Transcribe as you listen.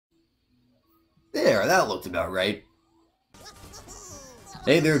There, that looked about right.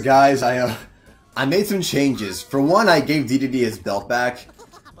 Hey there, guys. I made some changes. For one, I gave DDD his belt back.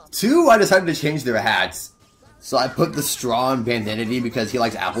 Two, I decided to change their hats. So I put the straw on Bandinity because he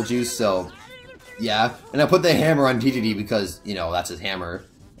likes apple juice, so yeah. And I put the hammer on DDD because, you know, that's his hammer.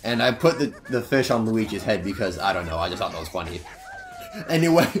 And I put the fish on Luigi's head because, I don't know, I just thought that was funny.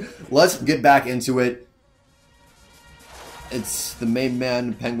 Anyway, let's get back into it. It's the main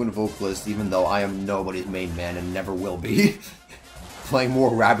man, Penguin Vocalist, even though I am nobody's main man and never will be. Playing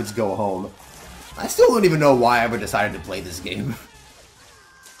more Rabbids Go Home. I still don't even know why I ever decided to play this game.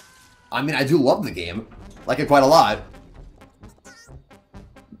 I mean, I do love the game. Like it quite a lot.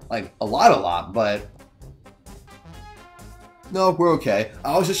 Like, a lot, but... No, we're okay.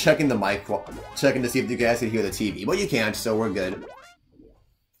 I was just checking the mic, checking to see if you guys could hear the TV, but you can't, so we're good.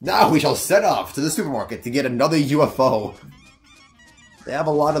 Now we shall set off to the supermarket to get another UFO. They have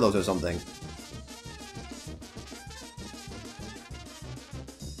a lot of those or something.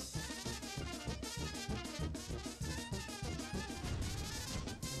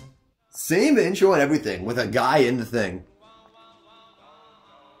 Same intro and everything, with a guy in the thing.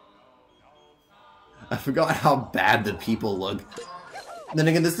 I forgot how bad the people look. Then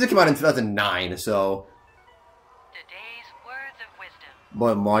again, this did come out in 2009, so... Today's words of wisdom.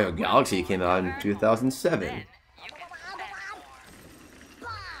 But Mario Galaxy came out in 2007.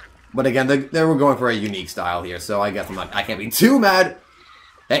 But again, they were going for a unique style here, so I guess I can't be too mad.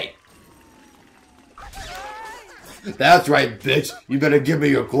 Hey! That's right, bitch! You better give me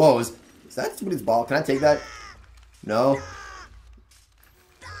your clothes. Is that somebody's ball? Can I take that? No?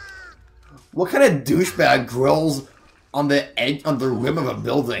 What kind of douchebag grills on the edge, on the rim of a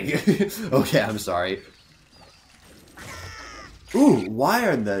building? Okay, I'm sorry. Ooh,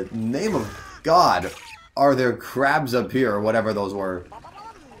 why in the name of God are there crabs up here, or whatever those were?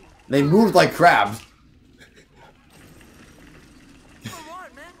 They moved like crabs.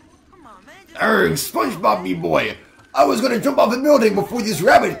 Erg, SpongeBob me boy! I was gonna jump off a building before these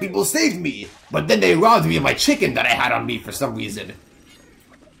rabbit people saved me, but then they robbed me of my chicken that I had on me for some reason.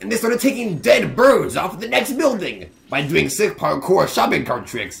 And they started taking dead birds off the next building by doing sick parkour shopping cart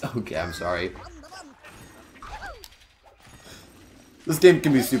tricks. Okay, I'm sorry. This game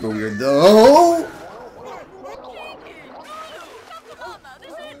can be super weird though.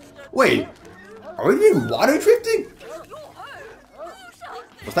 Wait, are we doing water drifting?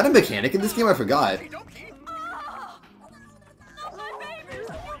 Was that a mechanic in this game? I forgot.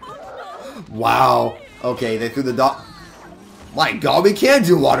 Wow. Okay, they threw the dog. My God, we can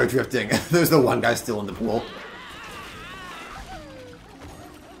do water drifting. There's the one guy still in the pool.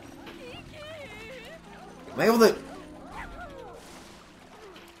 Am I able to?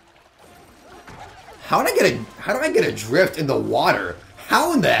 How do I get a drift in the water?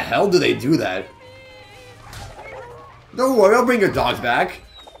 How in the hell do they do that? Don't worry, I'll bring your dogs back.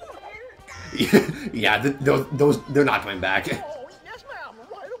 Yeah, those they're not coming back.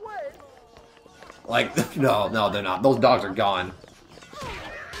 Like, no, they're not. Those dogs are gone.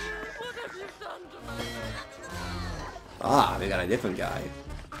 Ah, we got a different guy.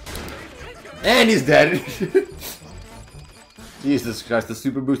 And he's dead. Jesus Christ, the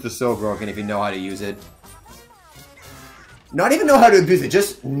super boost is so broken if you know how to use it. Not even know how to abuse it,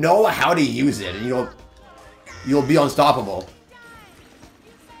 just know how to use it, and you'll be unstoppable.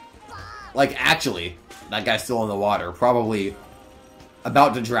 Like, actually, that guy's still in the water, probably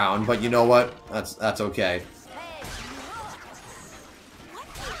about to drown, but you know what? That's okay.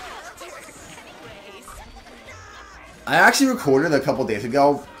 I actually recorded a couple days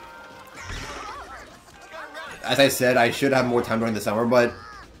ago. As I said, I should have more time during the summer, but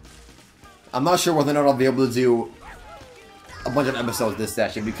I'm not sure whether or not I'll be able to do a bunch of episodes this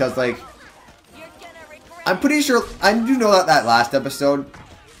session, because, like, I'm pretty sure, I do know that last episode,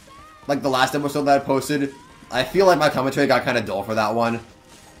 like the last episode that I posted, I feel like my commentary got kind of dull for that one.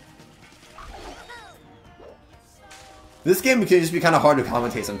 This game can just be kind of hard to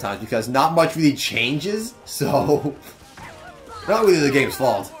commentate sometimes because not much really changes, so... Not really the game's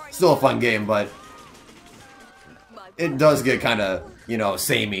fault. Still a fun game, but... It does get kind of, you know,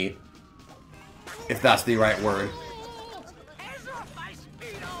 samey. If that's the right word.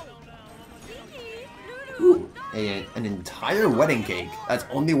 Ooh, an entire wedding cake. That's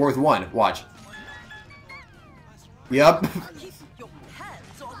only worth one. Watch. Yep.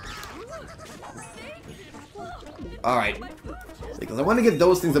 Alright. Because I want to get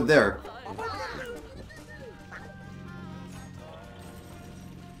those things up there.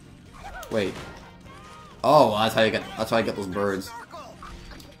 Wait. Oh, well, that's how I get those birds.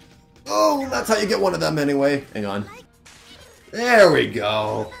 Oh, that's how you get one of them anyway. Hang on. There we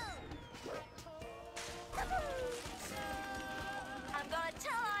go.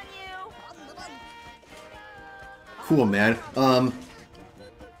 cool, man.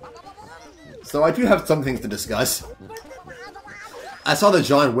 So I do have some things to discuss. I saw the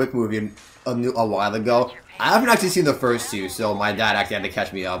John Wick movie a while ago. I haven't actually seen the first two, so my dad actually had to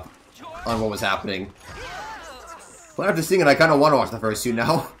catch me up on what was happening. But after seeing it, I kind of want to watch the first two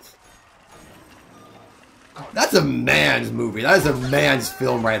now. That's a man's movie. That is a man's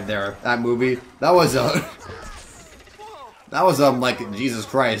film right there. That movie. That was like, Jesus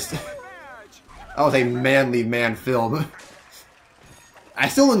Christ. That was a manly man film. I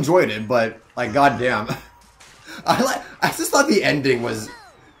still enjoyed it, but, like, goddamn. I just thought the ending was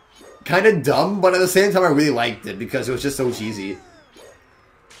kind of dumb, but at the same time I really liked it because it was just so cheesy.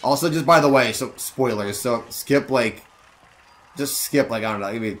 Also, just by the way, so spoilers, so skip like, I don't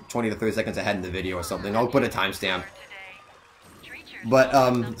know, maybe 20 to 30 seconds ahead in the video or something. I'll put a timestamp.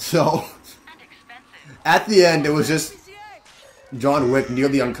 But, so, at the end, it was just John Wick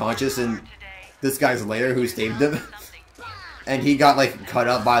nearly unconscious and this guy's lair who saved him. And he got, like, cut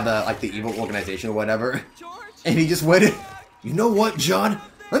up by the, like, the evil organization or whatever. And he just went, you know what, John?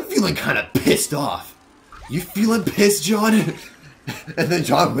 I'm feeling kind of pissed off. You feeling pissed, John? And then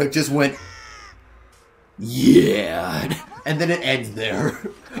John Wick just went, yeah. And then it ends there.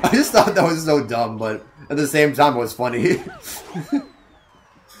 I just thought that was so dumb, but at the same time it was funny.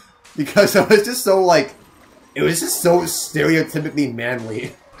 Because it was just so, like, it was just so stereotypically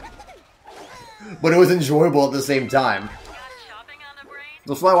manly. But it was enjoyable at the same time.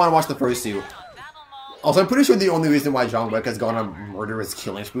 That's why I want to watch the first two. Also, I'm pretty sure the only reason why John Wick has gone on murderous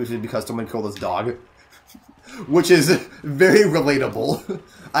killing sprees is because someone killed his dog. Which is very relatable.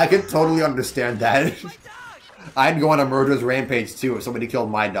 I can totally understand that. I'd go on a murderous rampage too if somebody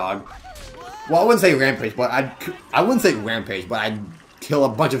killed my dog. Well, I wouldn't say rampage, but I'd kill a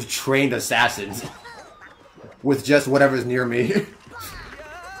bunch of trained assassins. With just whatever's near me.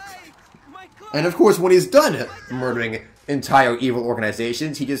 And of course, when he's done murdering entire evil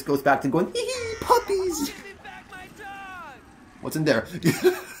organizations, he just goes back to going, hee hee, puppies! What's in there?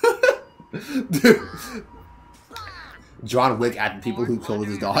 Dude. John Wick at the people who killed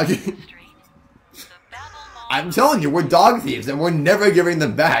his dog. I'm telling you, we're dog thieves and we're never giving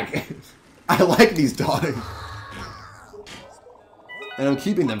them back. I like these dogs. And I'm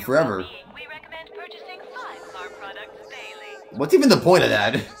keeping them forever. What's even the point of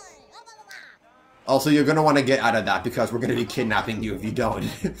that? Also, you're gonna want to get out of that because we're gonna be kidnapping you if you don't.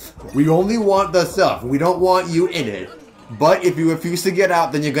 We only want the stuff. We don't want you in it. But if you refuse to get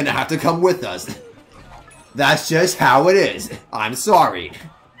out, then you're gonna have to come with us. That's just how it is. I'm sorry.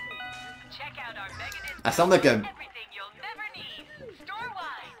 I sound like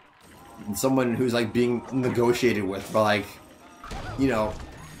someone who's like being negotiated with by, like, you know,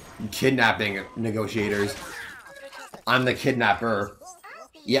 kidnapping negotiators. I'm the kidnapper.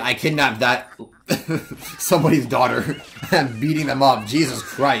 Yeah, I kidnapped that somebody's daughter and beating them up. Jesus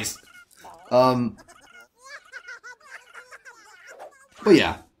Christ. But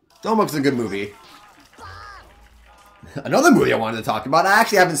yeah, John Wick's a good movie. Another movie I wanted to talk about, I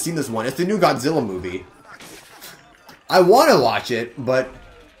actually haven't seen this one. It's the new Godzilla movie. I want to watch it, but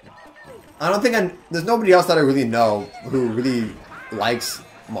I don't think there's nobody else that I really know who really likes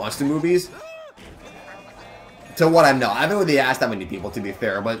monster movies. To what I know. I haven't really asked that many people, to be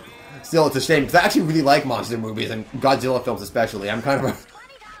fair, but still, it's a shame, because I actually really like monster movies, and Godzilla films especially. I'm kind of a...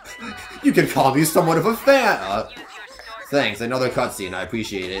 You can call me somewhat of a fan! Thanks, another cutscene, I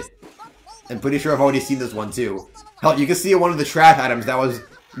appreciate it. I'm pretty sure I've already seen this one, too. Hell, you can see one of the trash items that was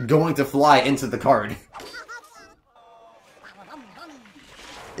going to fly into the card.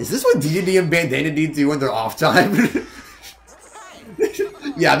 Is this what DDD and Bandanity do in their off time?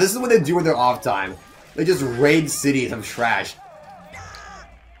 Yeah, this is what they do in their off time. They just raid cities of trash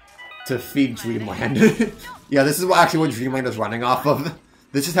to feed Dreamland. Yeah, this is actually what Dreamland is running off of.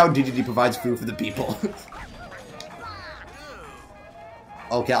 This is how DDD provides food for the people.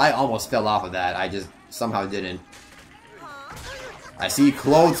 Okay, I almost fell off of that. I just somehow didn't. I see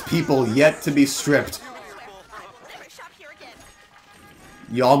clothes people yet to be stripped.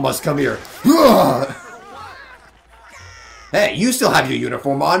 Y'all must come here. Hey, you still have your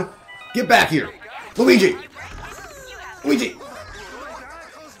uniform on. Get back here. Luigi! Luigi!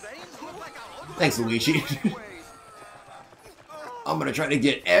 Thanks, Luigi. I'm gonna try to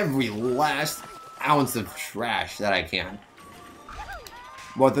get every last ounce of trash that I can.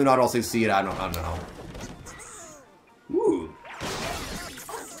 Whether or not I'll succeed, I don't know. Ooh.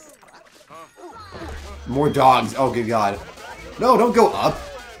 More dogs. Oh, good God. No, don't go up.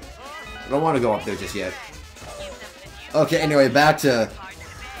 I don't want to go up there just yet. Okay, anyway, back to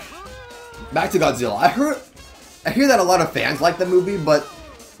Godzilla. I hear that a lot of fans like the movie, but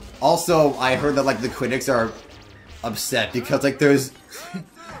also I heard that, like, the critics are upset because like there's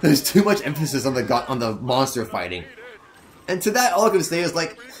too much emphasis on the monster fighting. And to that, all I can say is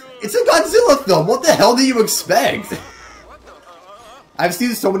like, it's a Godzilla film. What the hell do you expect? I've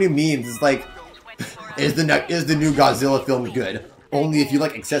seen so many memes. It's like, is the new Godzilla film good? Only if you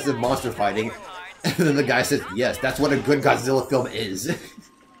like excessive monster fighting. And then the guy says, yes, that's what a good Godzilla film is.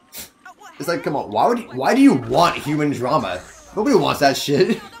 It's like, come on, why do you want human drama? Nobody wants that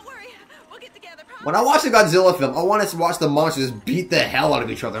shit. When I watch a Godzilla film, I want to watch the monsters beat the hell out of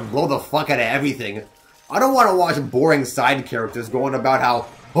each other and blow the fuck out of everything. I don't want to watch boring side characters going about how,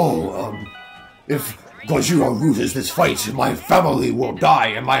 if Godzilla loses this fight, my family will die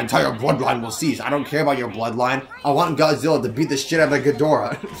and my entire bloodline will cease. I don't care about your bloodline. I want Godzilla to beat the shit out of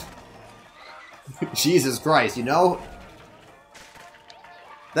Ghidorah. Jesus Christ, you know?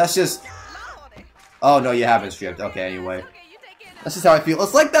 That's just... Oh, no, you haven't stripped. Okay, anyway. That's just how I feel.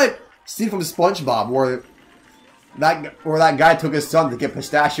 It's like that scene from SpongeBob where that guy took his son to get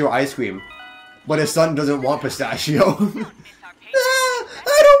pistachio ice cream. But his son doesn't want pistachio. I don't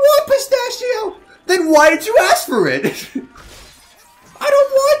want pistachio! Then why did you ask for it? I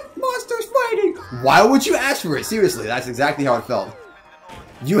don't want monsters fighting! Why would you ask for it? Seriously, that's exactly how it felt.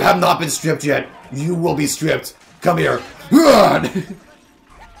 You have not been stripped yet. You will be stripped. Come here.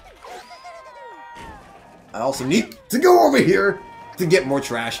 I also need to go over here to get more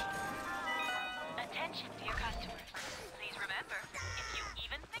trash. Attention, dear customers. Please remember, if you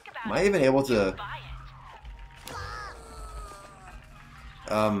even think about Am I even able to...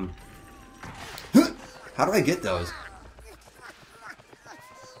 How do I get those?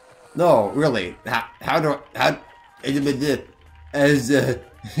 No, really. How do did I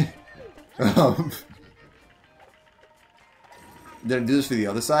do this for the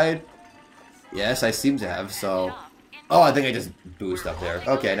other side? Yes, I seem to have, so... Oh, I think I just boost up there.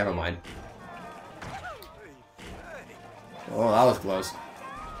 Okay, never mind. Oh, that was close.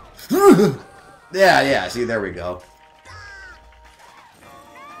 Yeah, see, there we go.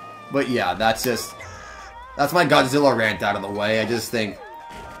 But yeah, that's my Godzilla rant out of the way. I just think...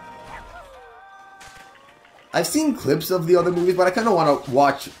 I've seen clips of the other movies, but I kind of want to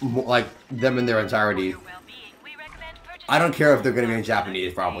watch, like, them in their entirety. I don't care if they're going to be in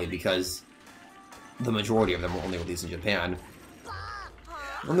Japanese, probably, because the majority of them were only released in Japan.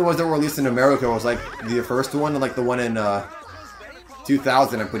 The only ones that were released in America was, like, the first one, and, like, the one in,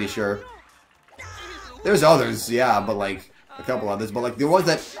 2000, I'm pretty sure. There's others, yeah, but, like, a couple others, but, like, the ones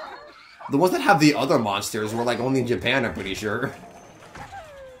that have the other monsters were, like, only in Japan, I'm pretty sure.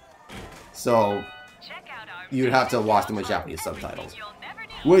 So, you'd have to watch them with Japanese subtitles.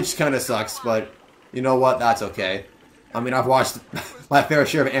 Which kind of sucks, but you know what? That's okay. I mean, I've watched my fair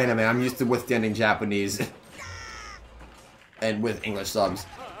share of anime. I'm used to withstanding Japanese and with English subs.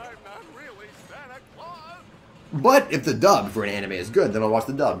 But if the dub for an anime is good, then I'll watch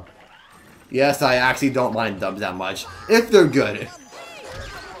the dub. Yes, I actually don't mind dubs that much, if they're good.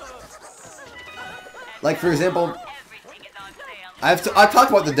 Like, for example, I've talked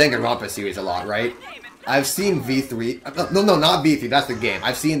about the Danganronpa series a lot, right? I've seen V3. No, not V3, that's the game.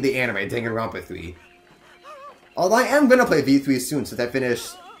 I've seen the anime, Danganronpa 3. Although I am gonna play V3 soon, since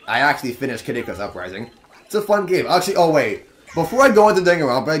I actually finished Kiriko's Uprising. It's a fun game. Actually, oh wait. Before I go into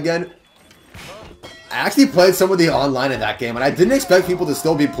Danganronpa again, I actually played some of the online in that game, and I didn't expect people to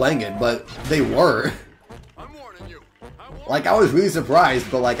still be playing it, but they were. Like, I was really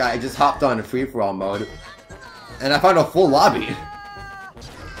surprised, but like, I just hopped on free-for-all mode, and I found a full lobby.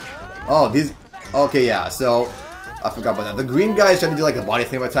 Oh, these... Okay, yeah, so... I forgot about that. The green guys try to do like a body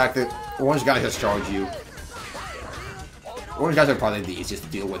slam attack, the orange guys just charge you. Orange guys are probably the easiest to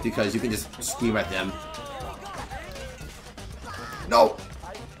deal with, because you can just scream at them. No!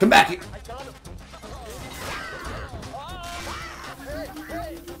 Come back here!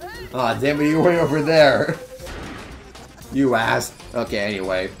 Aw, damn it, you were over there! You ass. Okay,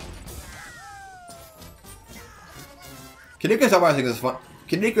 anyway. Kiriko's Uprising is fun.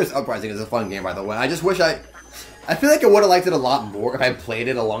 Kiriko's Uprising is a fun game, by the way. I just wish I feel like I would have liked it a lot more if I played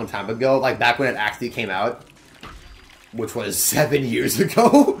it a long time ago, like back when it actually came out. Which was 7 years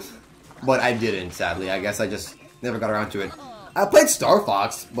ago. But I didn't, sadly. I guess I just never got around to it. I played Star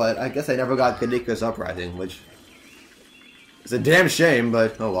Fox, but I guess I never got Kiriko's Uprising, which is a damn shame,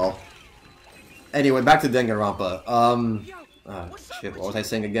 but oh well. Anyway, back to Danganronpa. Shit, what was I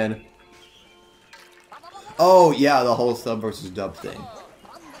saying again? Oh, yeah, the whole sub versus dub thing.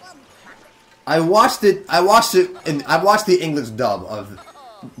 I watched the English dub of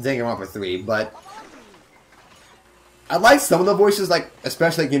Danganronpa 3, but I liked some of the voices, like,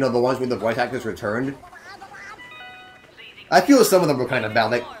 especially, you know, the ones when the voice actors returned. I feel some of them were kind of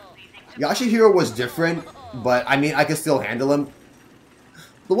bad. Like, Yashihiro was different, But, I mean, I can still handle him.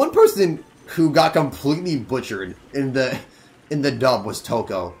 The one person who got completely butchered in the dub was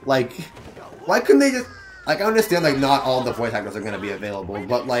Toko. Like, why couldn't they just... Like, I understand, like, not all the voice actors are going to be available,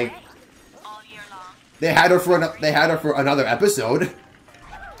 but, like... They had her for another episode.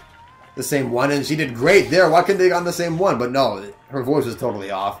 The same one, and she did great there. Why couldn't they get on the same one? But no, her voice was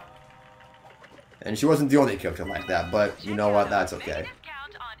totally off. And she wasn't the only character like that, but you know what? That's okay.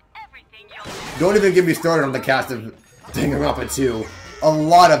 Don't even get me started on the cast of Danganronpa 2. A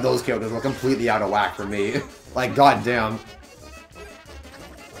lot of those characters were completely out of whack for me. Like, goddamn.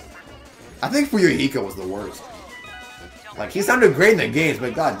 I think Fuyuhiko was the worst. Like, he sounded great in the games,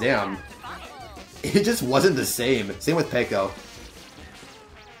 but goddamn. It just wasn't the same. Same with Peiko.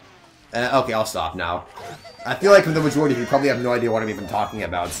 Okay, I'll stop now. I feel like for the majority of you probably have no idea what I'm even talking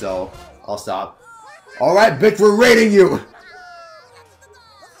about, so I'll stop. Alright, Vic, we're raiding you!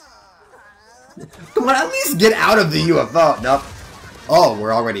 Come on, at least get out of the UFO. Nope. Oh,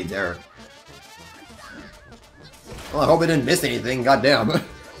 we're already there. Well, I hope I didn't miss anything. Goddamn.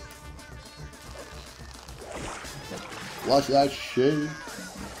 Watch that shit.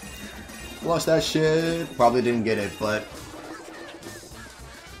 Watch that shit. Probably didn't get it, but...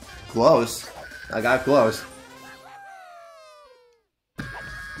 Close. I got close.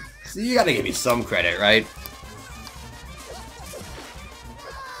 See, you gotta give me some credit, right?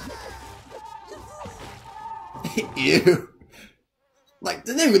 Ew. Like,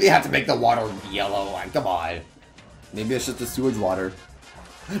 did they really have to make the water yellow? Like, come on. Maybe it's just the sewage water.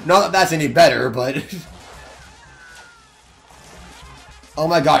 Not that that's any better, but... Oh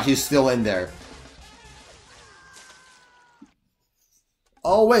my gosh, he's still in there.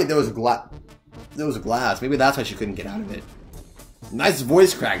 Oh wait, there was glass. Maybe that's why she couldn't get out of it. Nice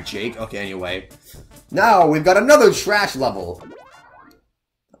voice crack, Jake. Okay, anyway. Now, we've got another trash level.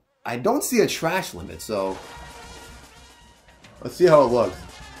 I don't see a trash limit, so... Let's see how it looks.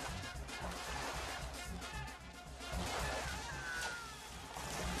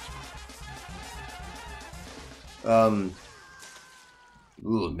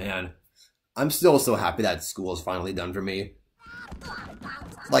 Ooh, man. I'm still so happy that school is finally done for me.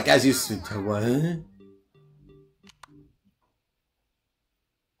 Like, as you said, what?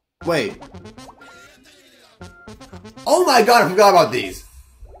 Wait. Oh my god, I forgot about these!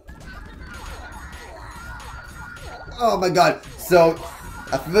 Oh my god. So,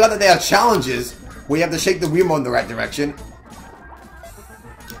 I forgot that they have challenges where you have to shake the Wiimote in the right direction.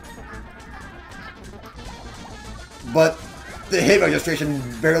 But the hit registration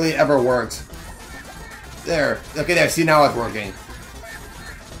barely ever works. There. Okay, there. See, now it's working.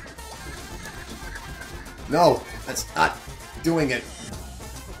 No, that's not doing it.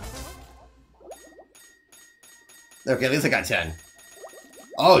 Okay, at least I got 10.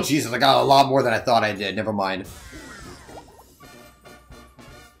 Oh, Jesus, I got a lot more than I thought I did. Never mind.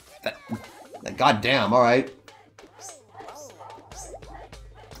 Goddamn, alright.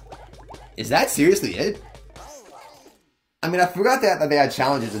 Is that seriously it? I mean, I forgot that they had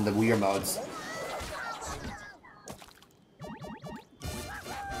challenges in the Wii modes.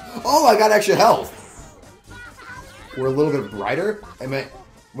 Oh, I got extra health! We're a little bit brighter?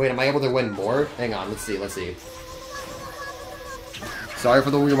 Wait, am I able to win more? Hang on, let's see. Sorry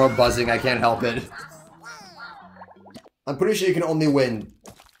for the Wii buzzing, I can't help it. I'm pretty sure you can only win...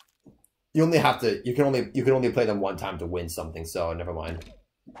 You can only play them one time to win something, so never mind.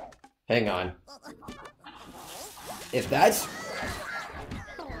 Hang on. If that's...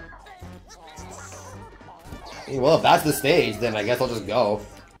 Well, if that's the stage, then I guess I'll just go.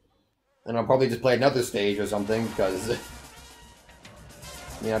 And I'll probably just play another stage or something, because...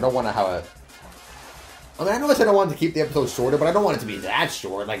 I mean, I don't want to have a... I mean, I know I said I wanted to keep the episode shorter, but I don't want it to be that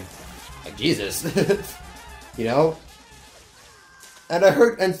short, like Jesus. You know? And I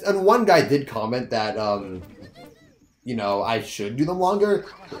heard, and one guy did comment that, you know, I should do them longer.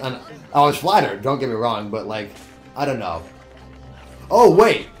 And I was flattered, don't get me wrong, but like, I don't know. Oh,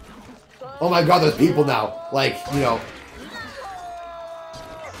 wait! Oh my god, there's people now. Like, you know,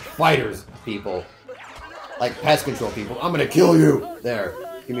 fighters people. Like, pest control people. I'm gonna kill you! There.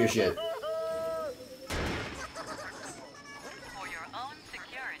 Give me your shit.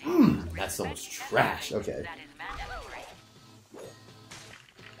 That's so much trash. Okay.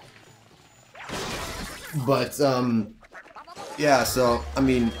 But, yeah, so, I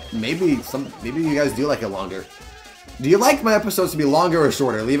mean, maybe you guys do like it longer. Do you like my episodes to be longer or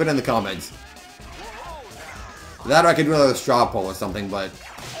shorter? Leave it in the comments. That or I could do another straw poll or something, but...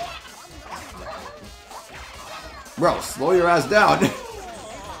 Bro, slow your ass down.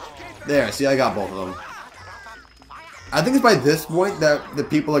 There, see, I got both of them. I think it's by this point that the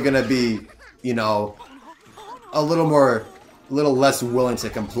people are gonna be, you know, a little less willing to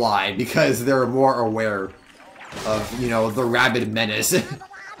comply because they're more aware of, you know, the rabid menace.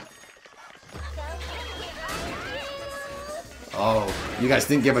 Oh, you guys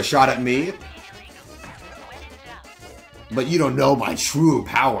didn't give a shot at me? But you don't know my true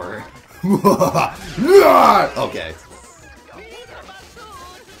power. Okay.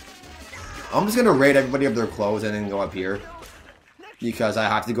 I'm just gonna raid everybody of their clothes and then go up here. Because I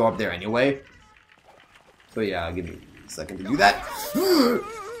have to go up there anyway. So yeah, give me a second to do that.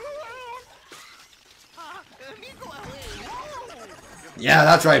 Yeah,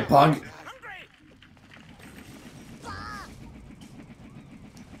 that's right, punk.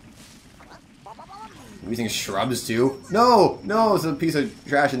 Using shrubs too? No! No, there's a piece of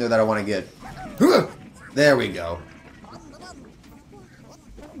trash in there that I want to get. There we go.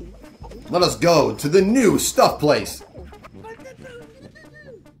 Let us go to the new stuff place.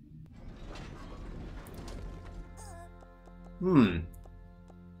 We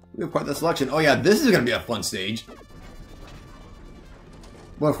have quite the selection. Oh yeah, this is going to be a fun stage.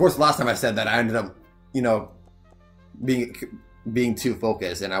 Well, of course, last time I said that I ended up, you know, being too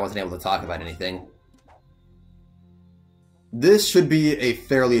focused and I wasn't able to talk about anything. This should be a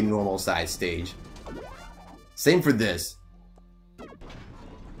fairly normal sized stage. Same for this.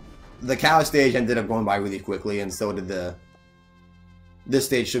 The cow stage ended up going by really quickly, and so did this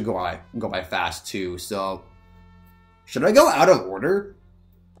stage should go by fast too. So, should I go out of order?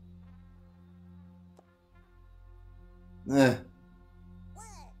 Hang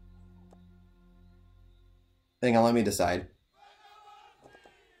on, let me decide.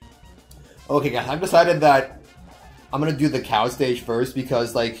 Okay, guys, I've decided that I'm gonna do the cow stage first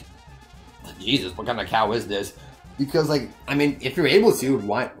because, like, Jesus, what kind of cow is this? Because, like, I mean, if you're able to,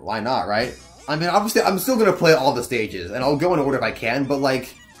 why not, right? I mean, obviously, I'm still gonna play all the stages, and I'll go in order if I can, but,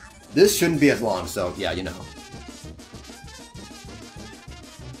 like, this shouldn't be as long, so, yeah, you know.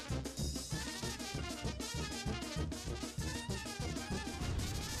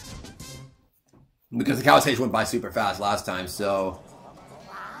 Because the cow stage went by super fast last time, so...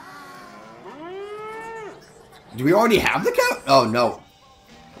 Do we already have the cow? Oh, no.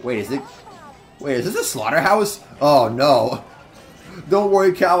 Wait, is this a slaughterhouse? Oh, no. Don't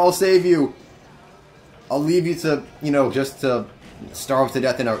worry, cow, I'll save you. I'll leave you to, you know, just to starve to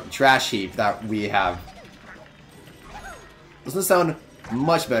death in a trash heap that we have. Doesn't sound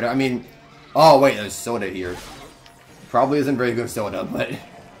much better. I mean, oh, wait, there's soda here. Probably isn't very good soda, but...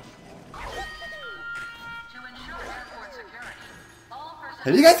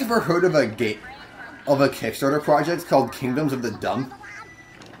 Have you guys ever heard of a Kickstarter project called Kingdoms of the Dump?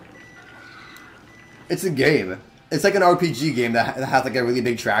 It's a game. It's like an RPG game that has like a really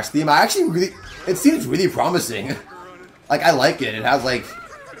big trash theme. It seems really promising. Like, I like it. It has like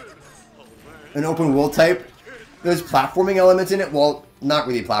an open world type. There's platforming elements in it. Well, not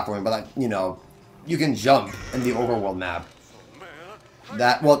really platforming, but like, you know, you can jump in the overworld map.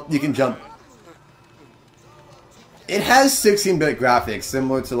 Well, you can jump. It has 16-bit graphics,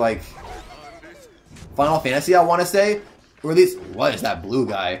 similar to like Final Fantasy, I want to say. Or at least, what is that blue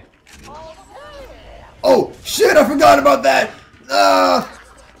guy? Oh, shit, I forgot about that!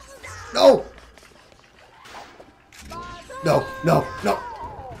 No! No.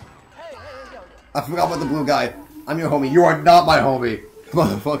 I forgot about the blue guy. I'm your homie. You are not my homie.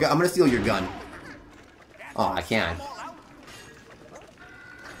 Motherfucker, I'm gonna steal your gun. Oh, I can't.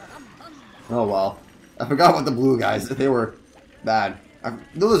 Oh, well. I forgot about the blue guys. They were bad.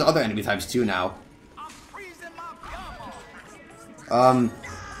 Those other enemy types too now. But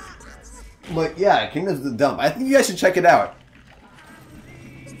yeah, Kingdoms of the Dump. I think you guys should check it out.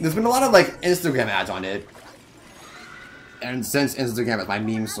 There's been a lot of like Instagram ads on it. And since Instagram is my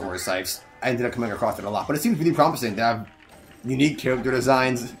meme source, I ended up coming across it a lot. But it seems really promising to have unique character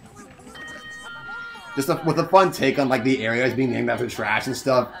designs. Just with a fun take on like the areas being named after trash and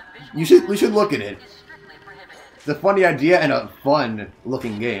stuff. We should look at it. It's a funny idea and a fun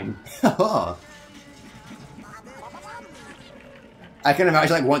looking game. I can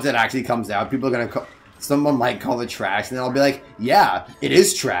imagine like once it actually comes out, people are gonna someone might call it trash, and then I'll be like, yeah, it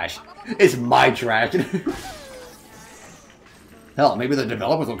is trash. It's my trash. Hell, maybe the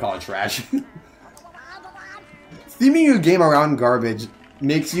developers will call it trash. Theming your game around garbage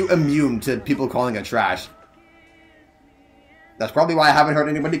makes you immune to people calling it trash. That's probably why I haven't heard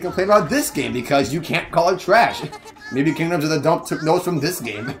anybody complain about this game, because you can't call it trash. Maybe Kingdoms of the Dump took notes from this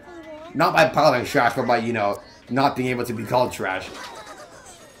game. Not by piling trash, but by, you know, not being able to be called trash.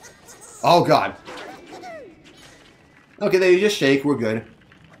 Oh god. Okay, they just shake, we're good.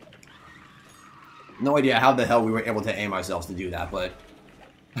 No idea how the hell we were able to aim ourselves to do that, but...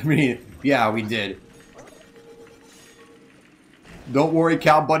 I mean, yeah, we did. Don't worry,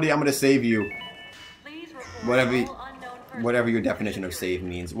 cow buddy, I'm gonna save you. Please report all unknown persons. Whatever your definition of save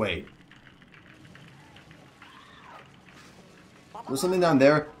means. Wait. There's something down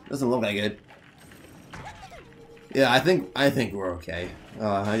there? Doesn't look like it. Yeah, I think we're okay.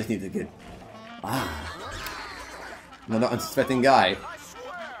 I just need to get... Another unsuspecting guy.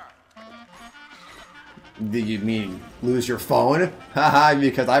 Did you mean lose your phone? Haha,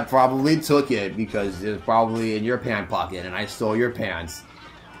 because I probably took it because it was probably in your pant pocket and I stole your pants.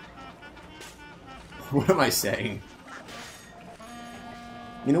 What am I saying?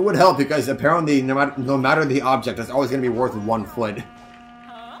 You know, it would help because apparently no matter the object, it's always going to be worth 1 foot.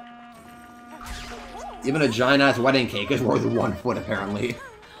 Even a giant-ass wedding cake is worth 1 foot, apparently.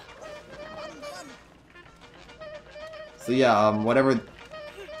 So yeah, whatever...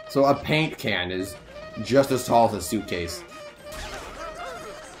 So a paint can is just as tall as a suitcase.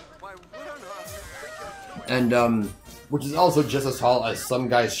 And, which is also just as tall as some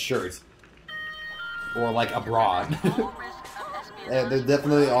guy's shirt. Or, like, a bra. They're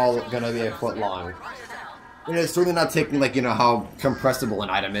definitely all gonna be a foot long. And it's certainly not taking, like, you know, how compressible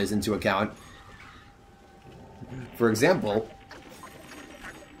an item is into account. For example,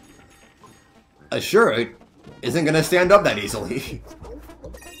 a shirt isn't gonna stand up that easily.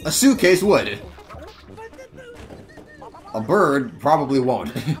 A suitcase would. A bird probably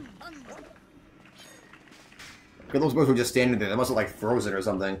won't. Those birds were just standing there. They must have, like, frozen or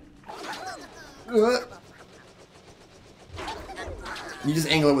something. You just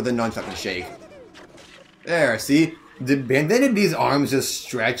angle it with a nunchuck and shake. There, see? Did these arms just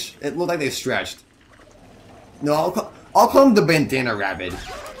stretch? It looked like they stretched. No, I'll call him the Bandana Rabbid.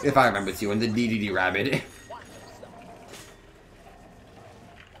 If I remember to, and the DDD Rabbid.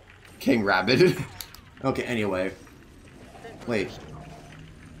 King Rabbid. Okay, anyway. Wait.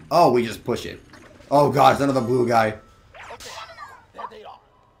 Oh, we just push it. Oh god, it's another blue guy. There they are.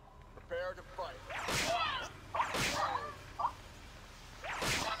 Prepare to fight.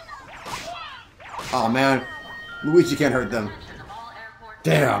 Oh man, Luigi can't hurt them.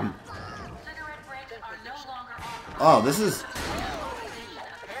 Damn. Oh, this is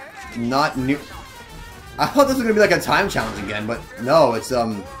not new. I thought this was gonna be like a time challenge again, but no, it's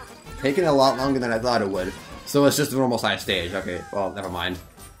taking a lot longer than I thought it would. So it's just a normal size stage. Okay, well, never mind.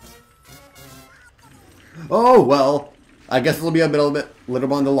 Oh well, I guess it'll be a little bit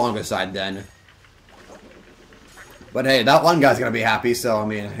on the longer side then. But hey, that one guy's gonna be happy, so I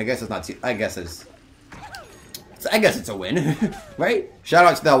mean, I guess it's not too. I guess it's a win, right? Shout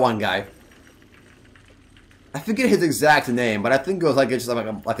out to that one guy. I forget his exact name, but I think it was like it's just like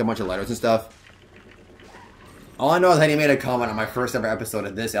a bunch of letters and stuff. All I know is that he made a comment on my first ever episode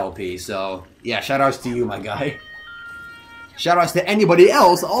of this LP, so yeah, shout outs to you, my guy. Shout outs to anybody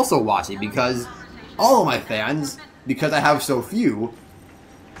else also watching, because all of my fans, because I have so few,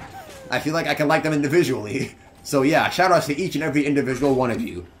 I feel like I can like them individually. So yeah, shout outs to each and every individual one of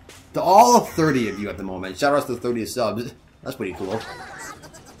you. To all 30 of you at the moment. Shout outs to 30 subs. That's pretty cool.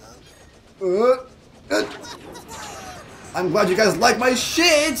 I'm glad you guys like my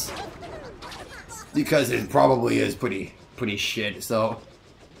shit! Because it probably is pretty shit, so...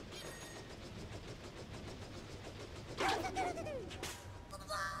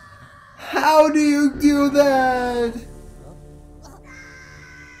 How do you do that?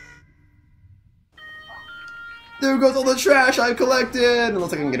 There goes all the trash I collected!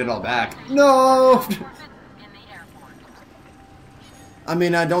 Unless I can get it all back. No! I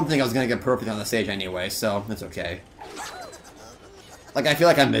mean, I don't think I was gonna get perfect on the stage anyway, so it's okay. Like, I feel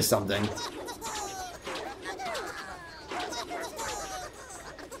like I missed something.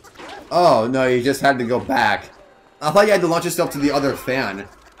 Oh, no, you just had to go back. I thought you had to launch yourself to the other fan.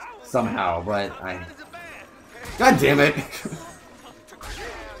 Somehow, but I... God damn it!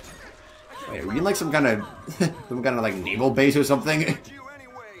 Wait, were you in like some kind of like naval base or something?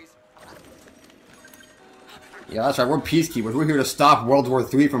 Yeah, that's right, we're peacekeepers. We're here to stop World War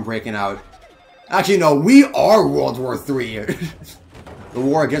III from breaking out. Actually, no, we are World War III. The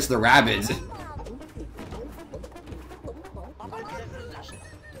war against the Rabbids.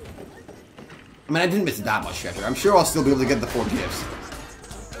 I mean, I didn't miss that much treasure. I'm sure I'll still be able to get the 4 gifts.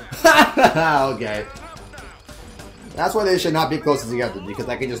 Okay. That's why they should not be close together, because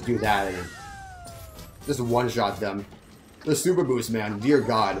I can just do that and just one-shot them. The Super Boost, man. Dear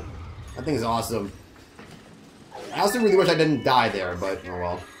God. That thing is awesome. I also really wish I didn't die there, but oh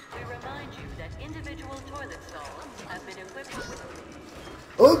well. We remind you that individual toilet stalls have been equipped with...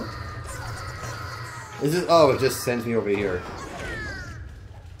 Oh! Is it? Oh, it just sends me over here.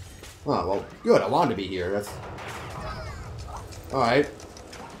 Oh, well, good. I wanted to be here. That's... Alright.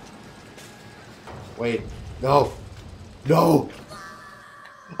 Wait. No. No!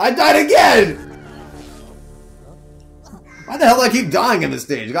 I died again! Why the hell do I keep dying in this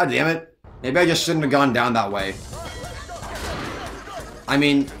stage? God damn it. Maybe I just shouldn't have gone down that way. I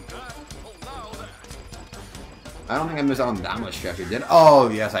mean... I don't think I missed out on that much treasure, did I? Oh,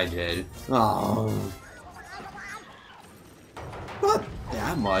 yes I did. Oh. Not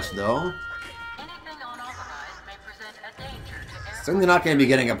that much, though. Certainly not going to be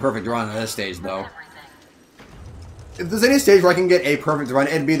getting a perfect run on this stage, though. If there's any stage where I can get a perfect run,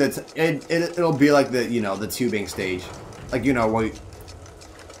 it'd be it'll be like the, you know, the tubing stage. Like, you know, what...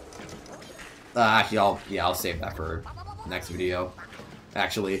 actually, I'll save that for next video.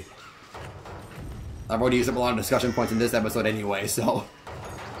 Actually. I've already used up a lot of discussion points in this episode anyway, so...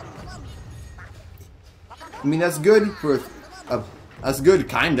 I mean, that's good for... that's good,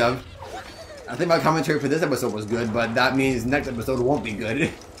 kind of. I think my commentary for this episode was good, but that means next episode won't be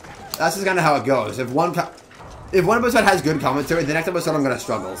good. That's just kind of how it goes. If one episode has good commentary, the next episode I'm gonna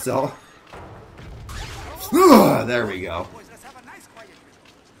struggle, so... there we go.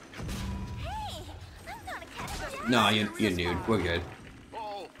 No, you nude. We're good.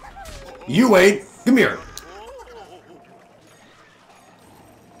 You wait! Come here!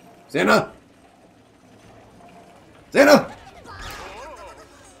 Santa! Santa!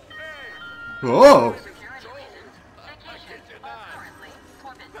 Oh!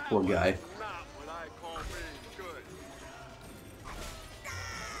 Poor guy.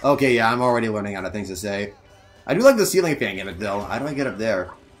 Okay, yeah, I'm already learning out of things to say. I do like the ceiling fan gimmick, though. How do I get up there?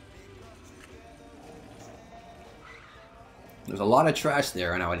 There's a lot of trash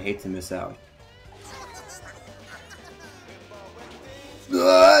there, and I would hate to miss out.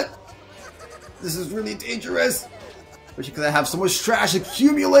 This is really dangerous! Especially because I have so much trash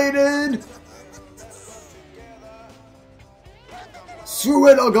accumulated! Screw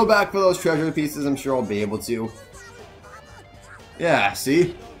it, I'll go back for those treasure pieces. I'm sure I'll be able to. Yeah,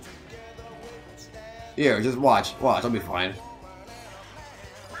 see? Here, just watch. Watch, I'll be fine.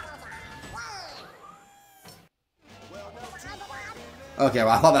 Okay, well,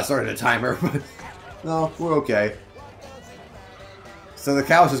 I thought that started a timer, but... No, we're okay. So the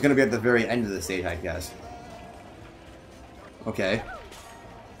couch is going to be at the very end of the stage, I guess. Okay.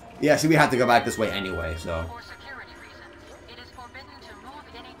 Yeah, see, we have to go back this way anyway, so...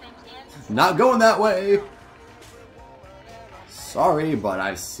 Not going that way! Sorry, but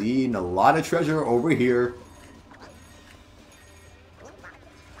I've seen a lot of treasure over here.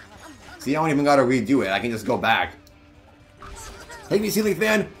 See, I don't even gotta redo it. I can just go back. Take me, ceiling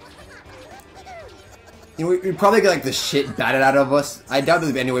fan! You know, we'd probably get, like, the shit batted out of us. I doubt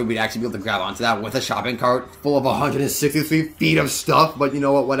there's any way we'd actually be able to grab onto that with a shopping cart full of 163 feet of stuff, but you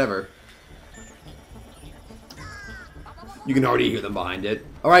know what, whatever. You can already hear them behind it.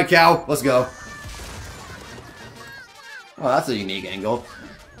 Alright, cow, let's go. Oh, that's a unique angle.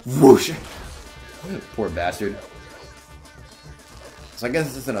 Whoosh! Poor bastard. So I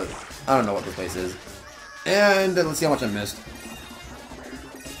guess it's in a... I don't know what this place is. And let's see how much I missed.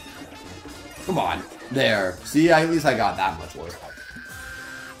 Come on. There. See, at least I got that much worth.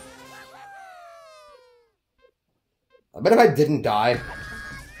 I bet if I didn't die,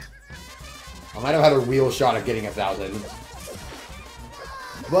 I might have had a real shot at getting 1,000.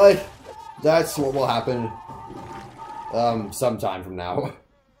 But that's what will happen sometime from now.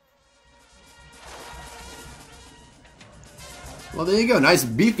 Well, there you go. Nice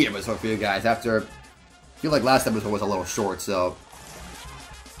beefy episode for you guys after... I feel like last episode was a little short, so...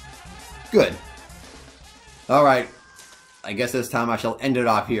 Good. Alright. I guess this time I shall end it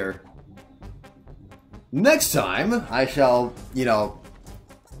off here. Next time, I shall, you know,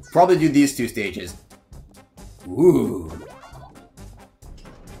 probably do these two stages. Ooh.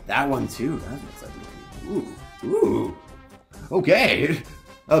 That one too. That looks like... Ooh. Ooh. Okay.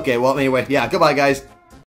 Okay, well, anyway, yeah, goodbye, guys.